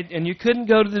dim, and you couldn't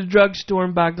go to the drugstore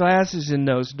and buy glasses in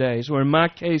those days, or in my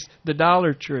case, the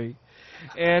Dollar Tree.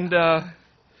 And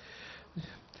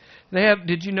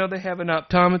did you know they have an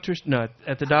optometrist? No,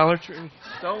 at the Dollar Tree.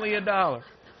 It's only $1.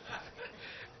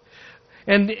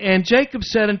 And Jacob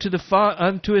said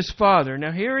unto his father,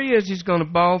 now here he is, he's going to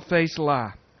bald-faced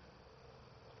lie.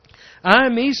 I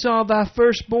am Esau thy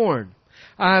firstborn.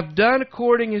 I have done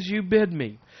according as you bid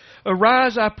me.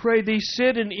 Arise, I pray thee,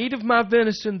 sit and eat of my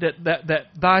venison, that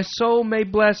thy soul may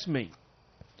bless me.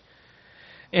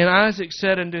 And Isaac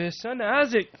said unto his son,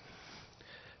 Isaac,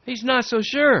 he's not so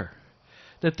sure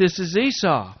that this is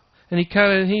Esau. And he's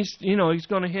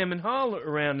going to hem and haw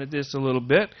around at this a little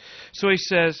bit. So he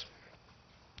says,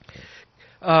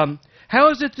 how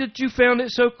is it that you found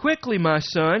it so quickly, my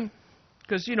son?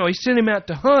 Because, he sent him out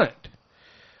to hunt.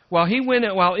 While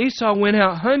Esau went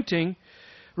out hunting,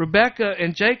 Rebekah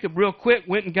and Jacob real quick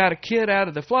went and got a kid out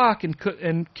of the flock and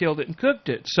killed it and cooked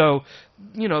it. So,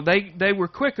 they were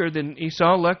quicker than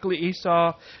Esau. Luckily,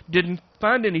 Esau didn't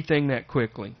find anything that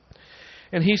quickly.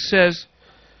 And he says,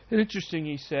 interesting,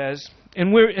 he says,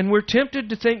 and we're tempted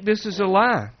to think this is a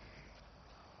lie.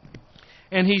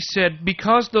 And he said,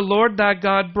 because the Lord thy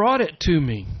God brought it to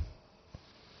me.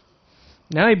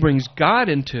 Now he brings God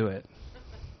into it.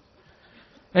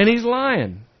 And he's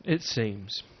lying, it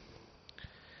seems.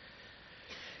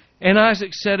 And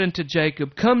Isaac said unto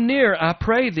Jacob, Come near, I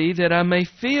pray thee, that I may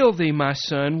feel thee, my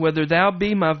son, whether thou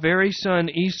be my very son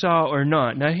Esau or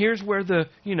not. Now here's where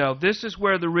this is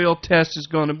where the real test is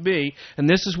going to be. And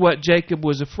this is what Jacob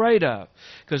was afraid of.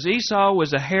 Because Esau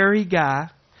was a hairy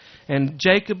guy, and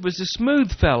Jacob was a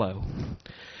smooth fellow.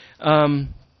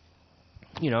 And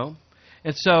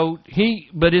so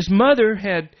but his mother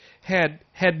had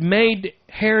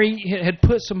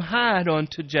put some hide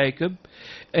onto Jacob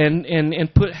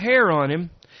and put hair on him.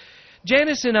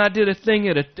 Janice and I did a thing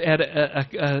at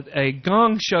a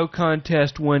gong show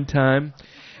contest one time,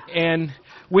 and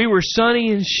we were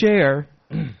Sonny and Cher.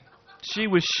 She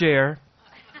was Cher,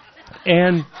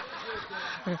 and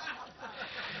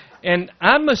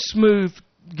I'm a smooth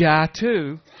guy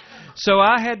too. So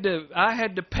I had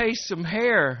to paste some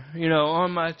hair,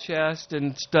 on my chest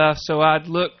and stuff, so I'd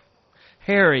look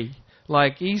hairy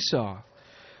like Esau.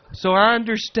 So I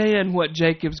understand what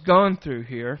Jacob's gone through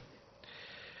here.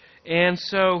 And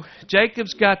so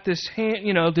Jacob's got this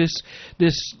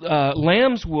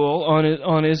lamb's wool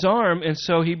on his arm, and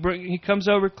so he comes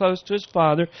over close to his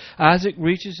father. Isaac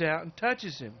reaches out and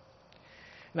touches him.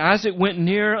 And Isaac went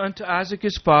near unto Isaac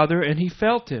his father, and he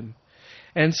felt him,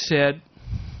 and said,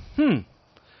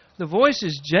 the voice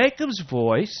is Jacob's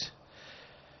voice.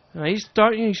 Now he's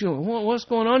going, what's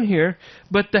going on here?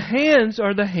 But the hands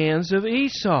are the hands of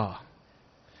Esau.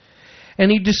 And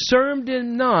he discerned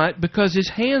him not, because his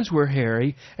hands were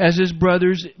hairy, as his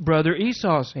brother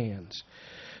Esau's hands.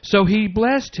 So he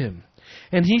blessed him.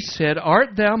 And he said,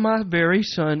 Art thou my very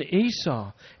son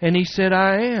Esau? And he said,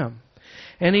 I am.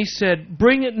 And he said,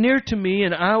 Bring it near to me,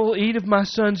 and I will eat of my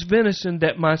son's venison,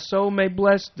 that my soul may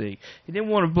bless thee. He didn't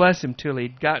want to bless him till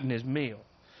he'd gotten his meal.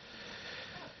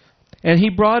 And he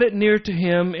brought it near to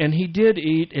him, and he did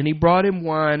eat, and he brought him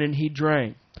wine, and he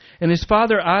drank. And his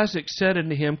father Isaac said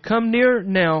unto him, Come near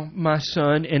now, my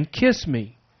son, and kiss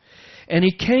me. And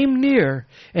he came near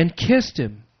and kissed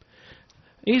him.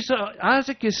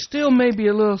 Isaac is still maybe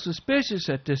a little suspicious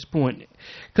at this point,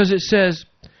 because it says,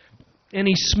 And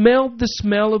he smelled the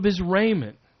smell of his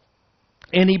raiment.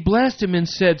 And he blessed him and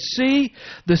said, See,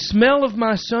 the smell of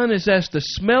my son is as the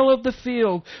smell of the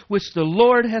field which the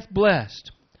Lord hath blessed.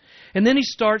 And then he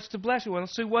starts to bless him. Well,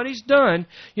 let's see what he's done.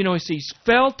 He's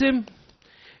felt him.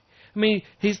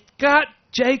 He's got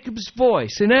Jacob's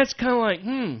voice. And that's kind of like,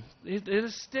 it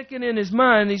is sticking in his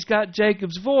mind. He's got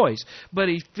Jacob's voice. But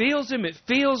he feels him. It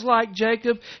feels like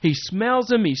Jacob. He smells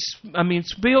him.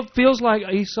 Feels like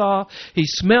Esau. He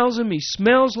smells him. He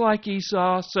smells like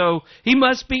Esau. So he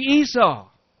must be Esau.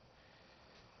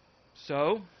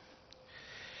 And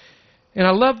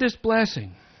I love this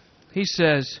blessing. He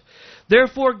says,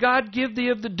 Therefore God give thee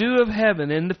of the dew of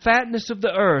heaven, and the fatness of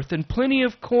the earth, and plenty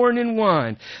of corn and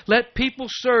wine. Let people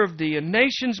serve thee, and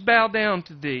nations bow down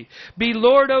to thee. Be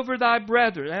Lord over thy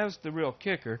brethren. That was the real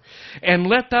kicker. And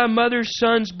let thy mother's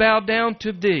sons bow down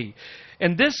to thee.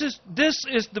 And this is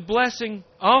the blessing,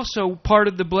 also part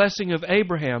of the blessing of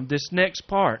Abraham, this next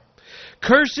part.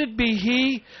 Cursed be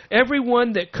he, every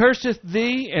one that curseth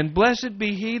thee, and blessed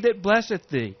be he that blesseth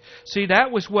thee. See,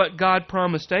 that was what God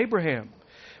promised Abraham.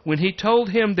 When he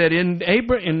told him that in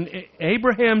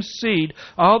Abraham's seed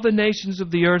all the nations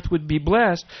of the earth would be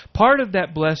blessed, part of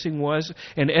that blessing was,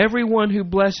 and everyone who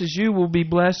blesses you will be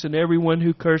blessed, and everyone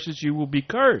who curses you will be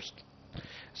cursed.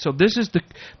 So this is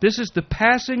the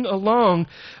passing along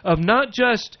of not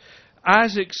just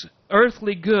Isaac's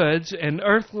earthly goods and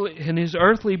his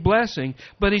earthly blessing,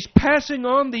 but he's passing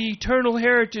on the eternal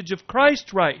heritage of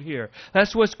Christ right here.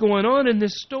 That's what's going on in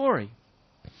this story.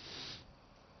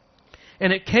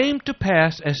 And it came to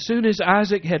pass, as soon as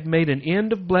Isaac had made an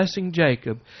end of blessing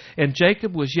Jacob, and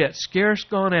Jacob was yet scarce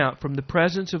gone out from the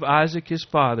presence of Isaac his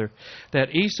father,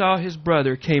 that Esau his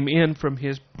brother came in from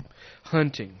his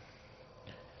hunting.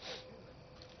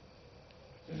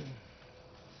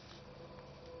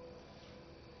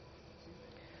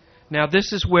 Now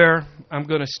this is where I'm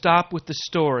going to stop with the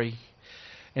story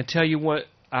and tell you what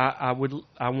I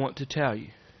want to tell you.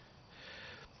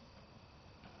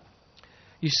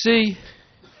 You see,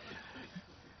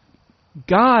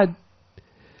 God,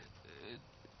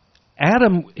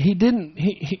 Adam,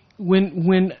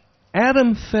 when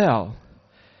Adam fell,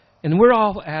 and we're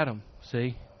all Adam,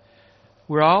 see?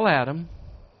 We're all Adam,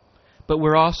 but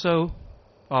we're also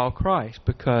all Christ,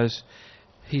 because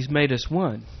He's made us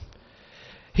one.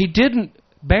 He didn't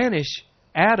banish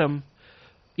Adam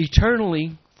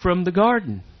eternally from the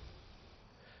garden.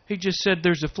 He just said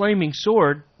there's a flaming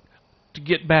sword to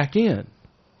get back in.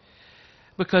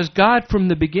 Because God from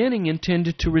the beginning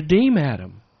intended to redeem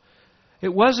Adam.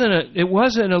 It wasn't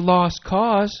a lost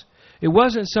cause. It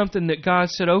wasn't something that God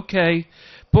said, okay,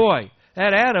 boy,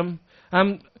 that Adam,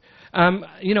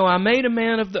 I made a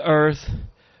man of the earth,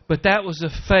 but that was a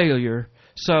failure.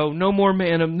 So no more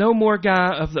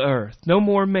guy of the earth, no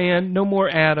more man, no more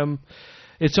Adam.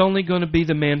 It's only going to be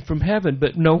the man from heaven.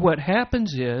 But no, what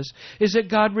happens is that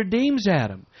God redeems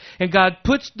Adam. And God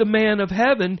puts the man of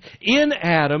heaven in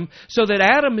Adam so that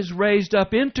Adam is raised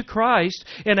up into Christ,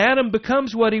 and Adam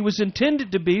becomes what he was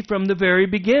intended to be from the very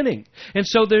beginning. And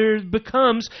so there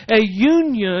becomes a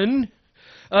union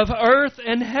of earth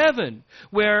and heaven,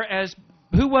 whereas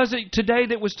who was it today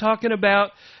that was talking about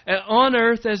on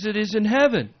earth as it is in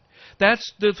heaven?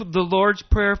 That's the Lord's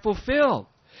Prayer fulfilled.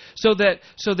 So that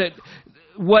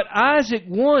what Isaac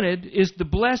wanted is the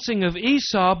blessing of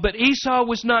Esau, but Esau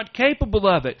was not capable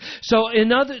of it. So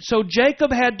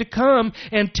Jacob had to come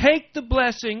and take the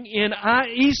blessing in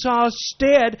Esau's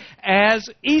stead as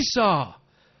Esau.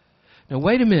 Now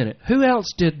wait a minute. Who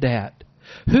else did that?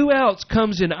 Who else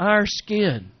comes in our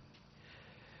skin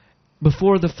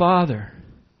before the Father?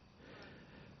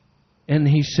 And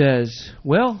he says,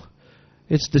 well,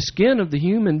 it's the skin of the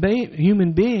human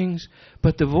beings,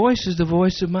 but the voice is the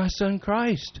voice of my Son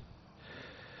Christ.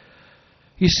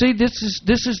 You see, this is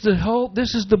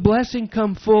the blessing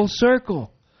come full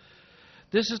circle.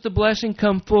 This is the blessing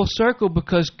come full circle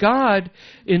because God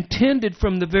intended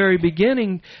from the very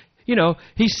beginning.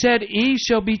 He said, Eve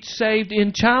shall be saved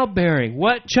in childbearing.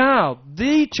 What child?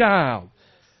 The child.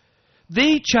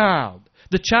 The child.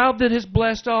 The child that has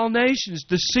blessed all nations.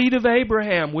 The seed of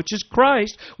Abraham, which is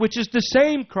Christ, which is the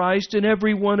same Christ in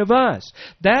every one of us.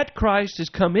 That Christ has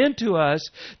come into us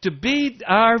to be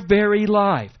our very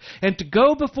life. And to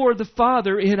go before the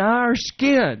Father in our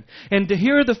skin. And to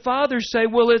hear the Father say,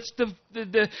 well, it's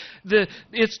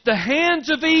it's the hands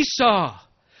of Esau.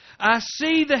 I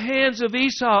see the hands of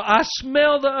Esau. I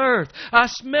smell the earth. I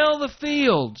smell the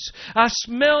fields. I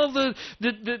smell the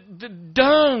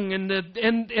dung and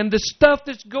the stuff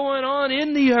that's going on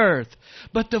in the earth.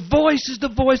 But the voice is the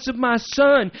voice of my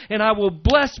Son, and I will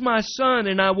bless my Son,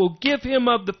 and I will give him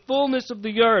of the fullness of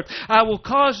the earth. I will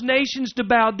cause nations to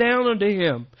bow down unto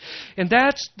him. And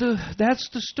that's the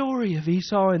story of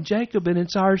Esau and Jacob, and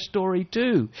it's our story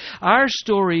too. Our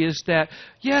story is that,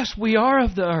 yes, we are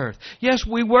of the earth. Yes,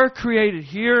 we were created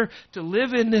here to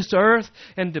live in this earth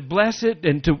and to bless it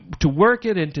and to work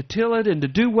it and to till it and to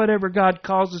do whatever God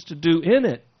calls us to do in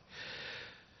it.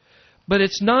 But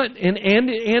it's not and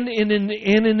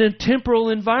in a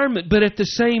temporal environment. But at the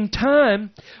same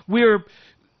time, we're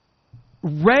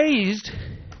raised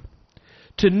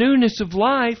to newness of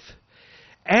life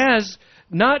as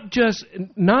not just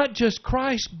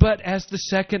Christ, but as the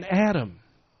second Adam,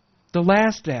 the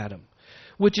last Adam.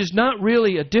 Which is not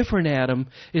really a different Adam.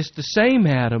 It's the same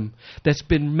Adam that's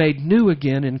been made new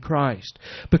again in Christ.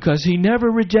 Because he never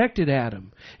rejected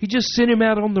Adam. He just sent him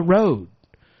out on the road.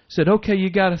 Said, okay, you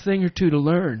got a thing or two to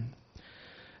learn.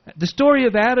 The story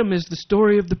of Adam is the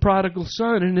story of the prodigal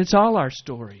son, and it's all our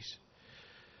stories.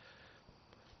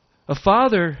 A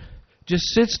father just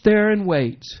sits there and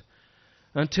waits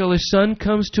until his son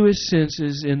comes to his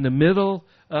senses in the middle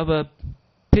of a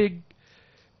pig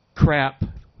crap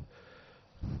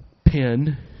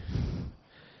pen.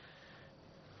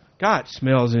 God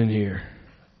smells in here.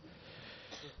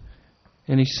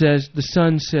 And the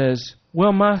son says,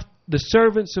 well, the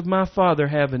servants of my father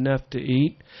have enough to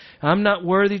eat. I'm not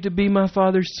worthy to be my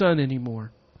father's son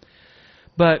anymore.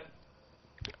 But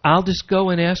I'll just go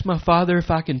and ask my father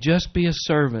if I can just be a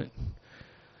servant.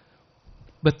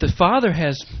 But the father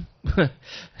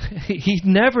he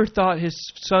never thought his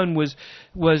son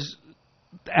was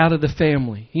out of the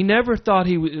family. He never thought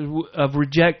of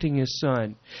rejecting his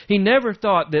son. He never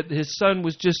thought that his son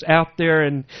was just out there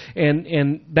and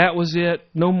that was it.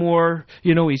 No more.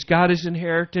 He's got his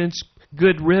inheritance.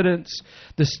 Good riddance.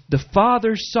 The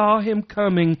father saw him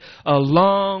coming a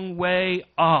long way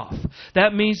off.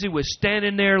 That means he was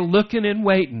standing there looking and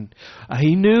waiting.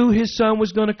 He knew his son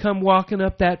was going to come walking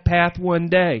up that path one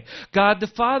day. God the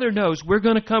Father knows we're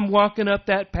going to come walking up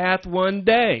that path one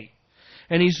day.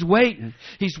 And he's waiting.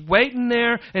 He's waiting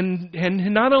there, and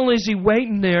not only is he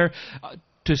waiting there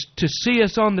to see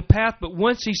us on the path, but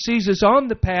once he sees us on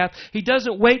the path, he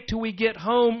doesn't wait till we get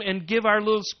home and give our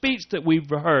little speech that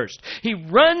we've rehearsed. He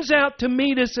runs out to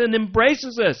meet us and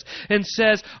embraces us and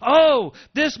says, oh,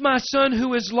 this my son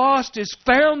who is lost is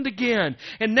found again.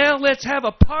 And now let's have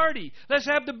a party. Let's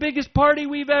have the biggest party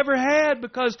we've ever had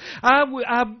because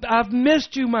I've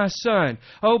missed you, my son.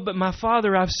 Oh, but my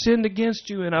father, I've sinned against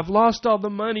you and I've lost all the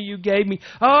money you gave me.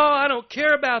 Oh, I don't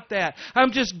care about that.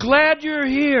 I'm just glad you're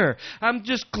here. I'm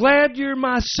just glad you're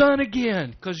my son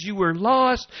again because you were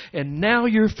lost and now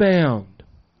you're found.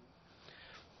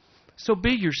 So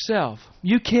be yourself.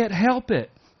 You can't help it.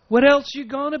 What else you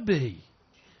gonna be?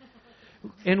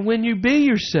 And when you be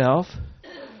yourself,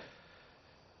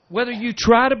 whether you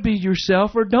try to be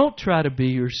yourself or don't try to be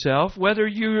yourself, whether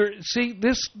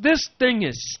this thing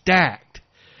is stacked.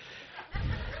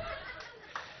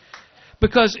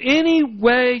 Because any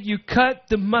way you cut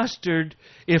the mustard,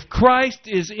 if Christ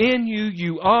is in you,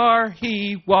 you are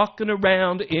He walking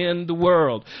around in the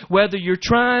world. Whether you're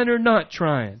trying or not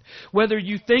trying. Whether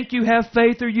you think you have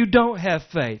faith or you don't have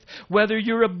faith. Whether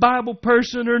you're a Bible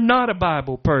person or not a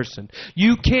Bible person.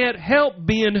 You can't help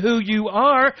being who you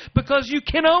are because you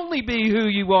can only be who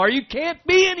you are. You can't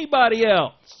be anybody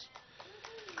else.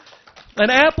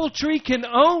 An apple tree can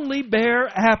only bear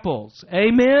apples.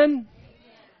 Amen?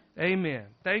 Amen.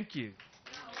 Thank you.